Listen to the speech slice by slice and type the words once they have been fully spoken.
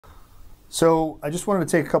So I just wanted to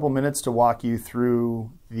take a couple minutes to walk you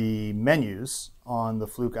through the menus on the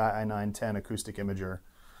Fluke ii910 Acoustic Imager.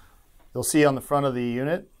 You'll see on the front of the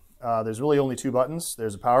unit, there's really only two buttons.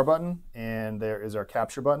 There's a power button and there is our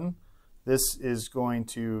capture button. This is going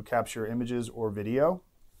to capture images or video,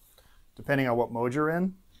 depending on what mode you're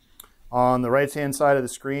in. On the right-hand side of the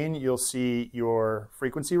screen, you'll see your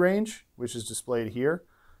frequency range, which is displayed here,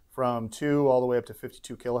 from 2 all the way up to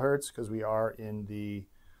 52 kilohertz, because we are in the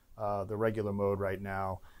regular mode right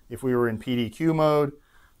now. If we were in PDQ mode,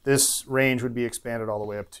 this range would be expanded all the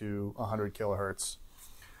way up to 100 kilohertz.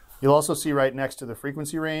 You'll also see right next to the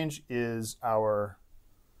frequency range is our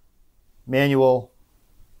manual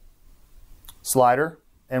slider.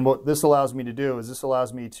 And what this allows me to do is this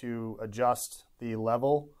allows me to adjust the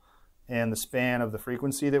level and the span of the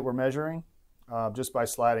frequency that we're measuring just by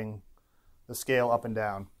sliding the scale up and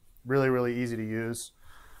down. Really, really easy to use.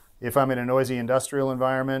 If I'm in a noisy industrial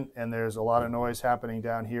environment and there's a lot of noise happening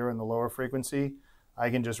down here in the lower frequency,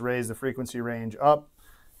 I can just raise the frequency range up,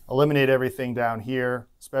 eliminate everything down here,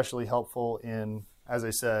 especially helpful in, as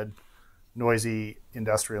I said, noisy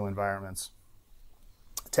industrial environments.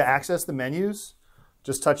 To access the menus,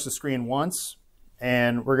 just touch the screen once,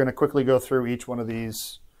 and we're going to quickly go through each one of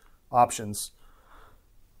these options.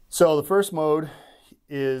 So the first mode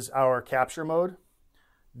is our capture mode.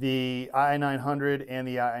 The ii900 and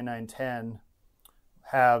the ii910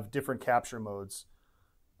 have different capture modes.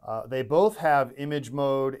 They both have image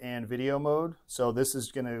mode and video mode. So this is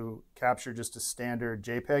going to capture just a standard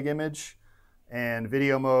JPEG image, and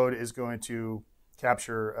video mode is going to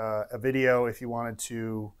capture a video if you wanted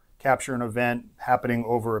to capture an event happening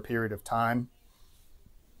over a period of time.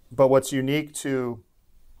 But what's unique to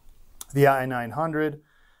the ii900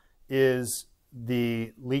 is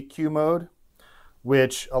the leak queue mode,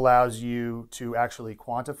 which allows you to actually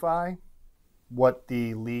quantify what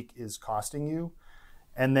the leak is costing you.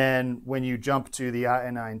 And then when you jump to the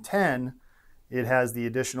ii910, it has the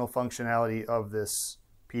additional functionality of this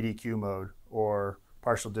PDQ mode, or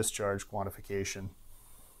partial discharge quantification.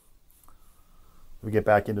 We get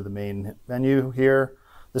back into the main menu here.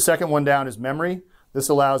 The second one down is memory. This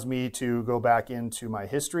allows me to go back into my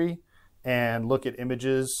history and look at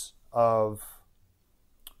images of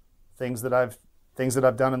things that I've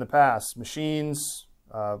done in the past, machines,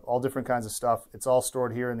 all different kinds of stuff. It's all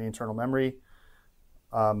stored here in the internal memory.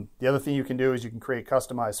 The other thing you can do is you can create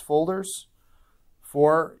customized folders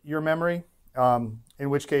for your memory, in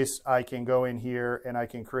which case I can go in here and I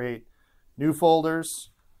can create new folders.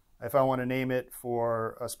 If I want to name it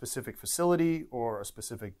for a specific facility or a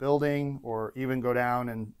specific building, or even go down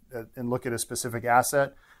and look at a specific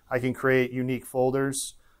asset, I can create unique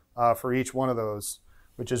folders for each one of those,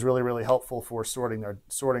 which is really, really helpful for sorting our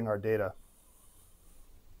data.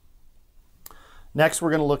 Next,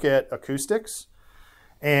 we're going to look at acoustics.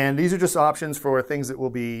 And these are just options for things that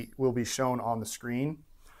will be shown on the screen.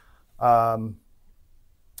 First,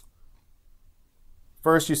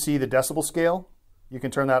 you see the decibel scale. You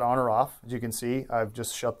can turn that on or off. As you can see, I've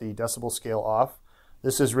just shut the decibel scale off.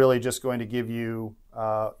 This is really just going to give you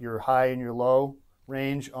your high and your low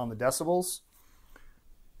range on the decibels,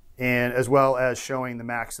 and as well as showing the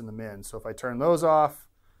max and the min. So if I turn those off,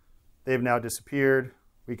 they've now disappeared.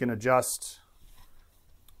 We can adjust,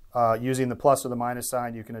 using the plus or the minus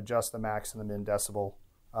sign, you can adjust the max and the min decibel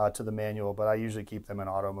to the manual, but I usually keep them in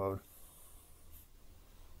auto mode.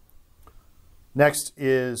 Next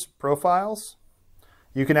is profiles.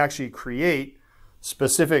 You can actually create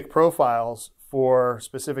specific profiles for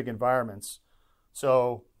specific environments.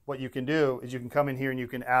 So what you can do is you can come in here and you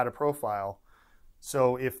can add a profile.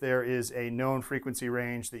 So if there is a known frequency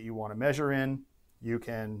range that you want to measure in, you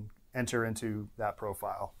can enter into that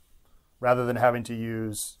profile. Rather than having to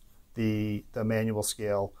use the manual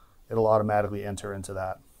scale, it'll automatically enter into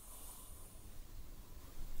that.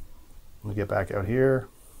 Let me get back out here,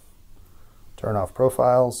 turn off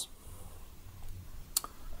profiles.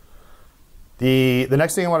 The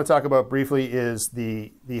next thing I want to talk about briefly is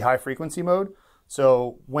the high frequency mode.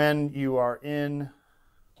 So when you are in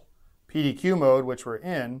PDQ mode, which we're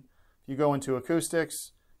in, if you go into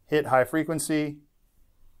acoustics, hit high frequency,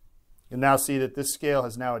 you'll now see that this scale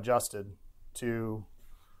has now adjusted to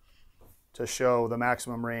show the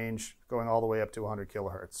maximum range going all the way up to 100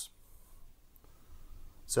 kilohertz.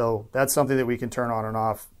 So that's something that we can turn on and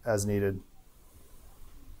off as needed.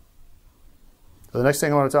 So the next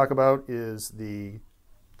thing I want to talk about is the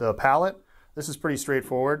palette. This is pretty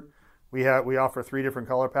straightforward. We offer 3 different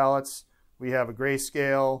color palettes. We have a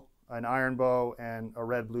grayscale, an iron bow, and a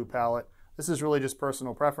red-blue palette. This is really just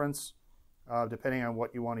personal preference, depending on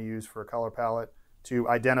what you want to use for a color palette to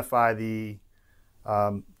identify the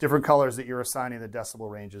different colors that you're assigning the decibel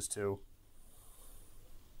ranges to.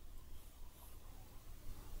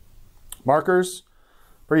 Markers,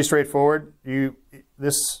 pretty straightforward.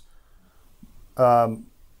 I'll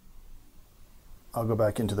go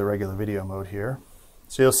back into the regular video mode here.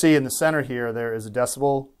 So you'll see in the center here, there is a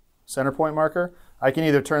decibel center point marker. I can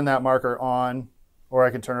either turn that marker on or I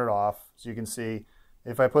can turn it off. So you can see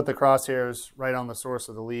if I put the crosshairs right on the source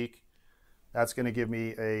of the leak, that's going to give me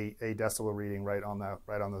a decibel reading right on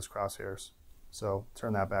those crosshairs. So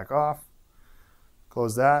turn that back off,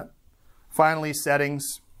 close that. Finally,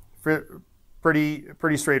 settings, pretty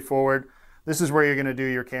straightforward. This is where you're going to do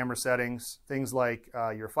your camera settings, things like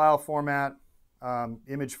your file format.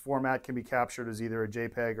 Image format can be captured as either a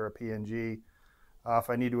JPEG or a PNG. If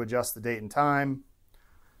I need to adjust the date and time,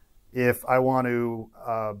 if I want to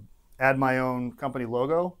add my own company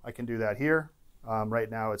logo, I can do that here. Right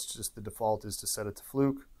now, it's just the default is to set it to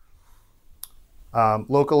Fluke.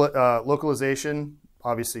 Localization,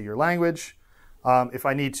 obviously your language. If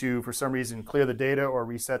I need to, for some reason, clear the data or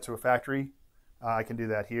reset to a factory, I can do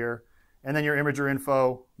that here. And then your imager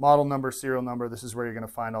info, model number, serial number. This is where you're going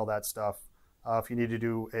to find all that stuff. If you need to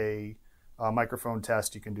do a microphone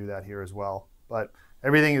test, you can do that here as well. But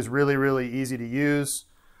everything is really, really easy to use.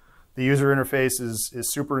 The user interface is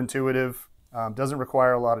super intuitive, doesn't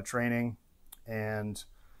require a lot of training, and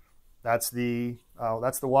that's the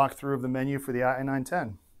walkthrough of the menu for the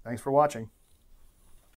i910. Thanks for watching.